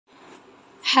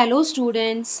Hello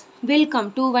students, welcome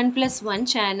to 1 plus 1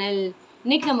 channel.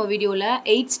 இன்னைக்கு நம்ம வீடியோல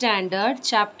 8th standard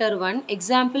chapter 1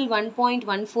 example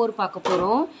 1.14 பார்க்க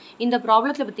போறோம். இந்த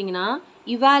ப்ராப்ளத்துல பாத்தீங்கன்னா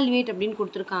evaluate அப்படினு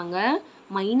கொடுத்திருக்காங்க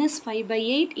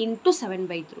 -5/8 into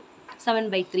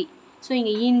 7/3. So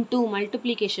இங்க into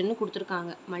multiplication னு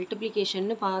கொடுத்திருக்காங்க. Multiplication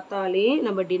னு பார்த்தாலே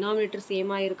நம்ம denominator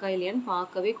சேமா இருக்கா இல்லையான்னு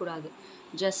பார்க்கவே கூடாது.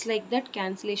 Just like that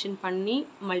cancellation பண்ணி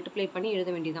multiply பண்ணி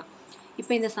எழுத வேண்டியதான்.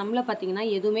 இப்போ இந்த சம்ல பாத்தீங்கன்னா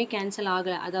எதுவுமே கேன்சல்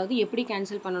ஆகல. அதாவது எப்படி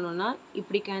கேன்சல் பண்ணனும்னா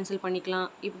இப்படி கேன்சல் பண்ணிக்கலாம்,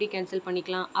 இப்படி கேன்சல்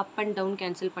பண்ணிக்கலாம், அப் அண்ட் டவுன்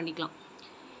கேன்சல் பண்ணிக்கலாம்.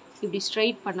 இப்படி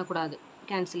ஸ்ட்ரைட் பண்ண கூடாது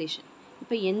கேன்சலேஷன்.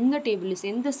 இப்போ எந்த டேபிள்ஸ்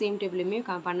எந்த சேம் டேபிளுமே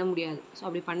பண்ண முடியாது. சோ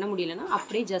அப்படி பண்ண முடியலனா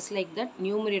அப்படியே just like that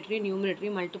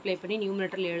நியூமரேட்டரையும் மல்டிப்ளை பண்ணி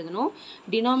நியூமரேட்டர்ல எழுதணும்.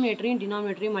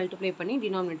 டினாமினேட்டரையும் மல்டிப்ளை பண்ணி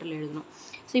டினாமினேட்டர்ல எழுதணும்.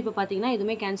 சோ இப்போ பாத்தீங்கன்னா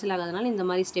எதுவுமே கேன்சல் ஆகாதனால இந்த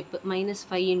மாதிரி ஸ்டெப்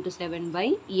 -5 *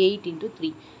 7/8 *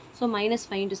 3. So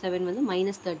 -5 into 7 வந்து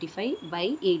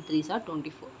 -35/8 3s are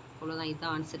 24. அவ்வளவுதான்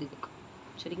இதுதான் ஆன்சர் இதுக்கு.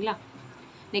 சரிங்களா?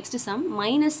 Next sum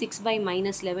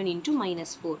 -6/-11 into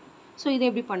 -4. So இதை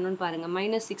எப்படி பண்ணனும்னு பாருங்க.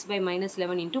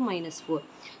 -6/-11 into -4.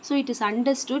 So it is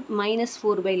understood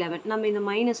 -4/11. நம்ம இந்த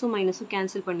மைனஸும்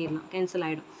கேன்சல் பண்ணிரலாம். கேன்சல்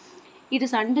ஆயிடும். It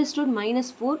is understood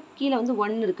 -4 கீழ வந்து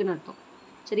 1 இருக்குன்னு அர்த்தம்.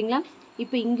 சரிங்களா?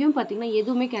 இப்போ இங்கேயும் பாத்தீங்கன்னா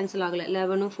எதுவுமே கேன்சல் ஆகல.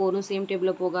 11ம் 4ம் சேம்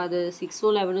டேபிள்ல போகாது.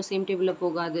 6ம் 11ம் சேம் டேபிள்ல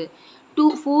போகாது.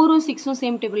 4ம் 6ம்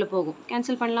சேம் டேபிள்ல போகும்.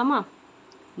 கேன்சல் பண்ணலாமா?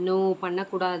 நோ,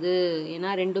 பண்ணக்கூடாது. ஏன்னா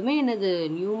ரெண்டுமே என்னது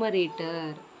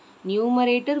நியூமரேட்டர்.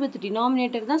 நியூமரேட்டர் வித்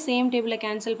டினாமினேட்டர் தான் சேம் டேபிள்ல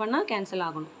கேன்சல் பண்ணா கேன்சல்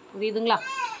ஆகணும். புரியுதுங்களா?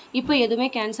 இப்போ எதுவுமே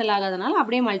கேன்சல் ஆகாதனால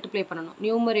அப்படியே மல்டிப்ளை பண்ணனும்.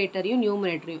 நியூமரேட்டரையும்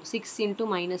 6 into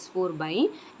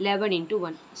 -4/11 into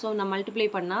 1. ஸோ நான் மல்டிப்ளை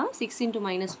பண்ணா 6 into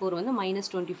 -4 வந்து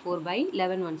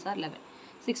 -24/11 1s are 11.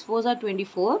 6 4s are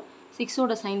 24. 6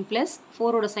 ஓட சைன் பிளஸ்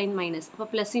 4 ஓட சைன் மைனஸ். அப்ப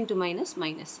plus into minus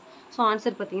minus. So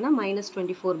answer பார்த்தீங்கன்னா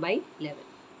 -24/11.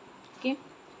 ஓகே.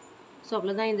 ஸோ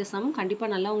அவ்வளோதான் இந்த சம். கண்டிப்பாக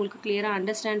நல்லா உங்களுக்கு கிளியராக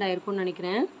அண்டர்ஸ்டாண்ட் ஆயிருக்கும்னு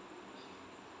நினைக்கிறேன்.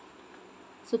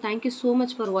 So thank you so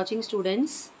much for வாட்சிங்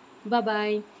ஸ்டூடெண்ட்ஸ். Bye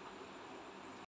bye.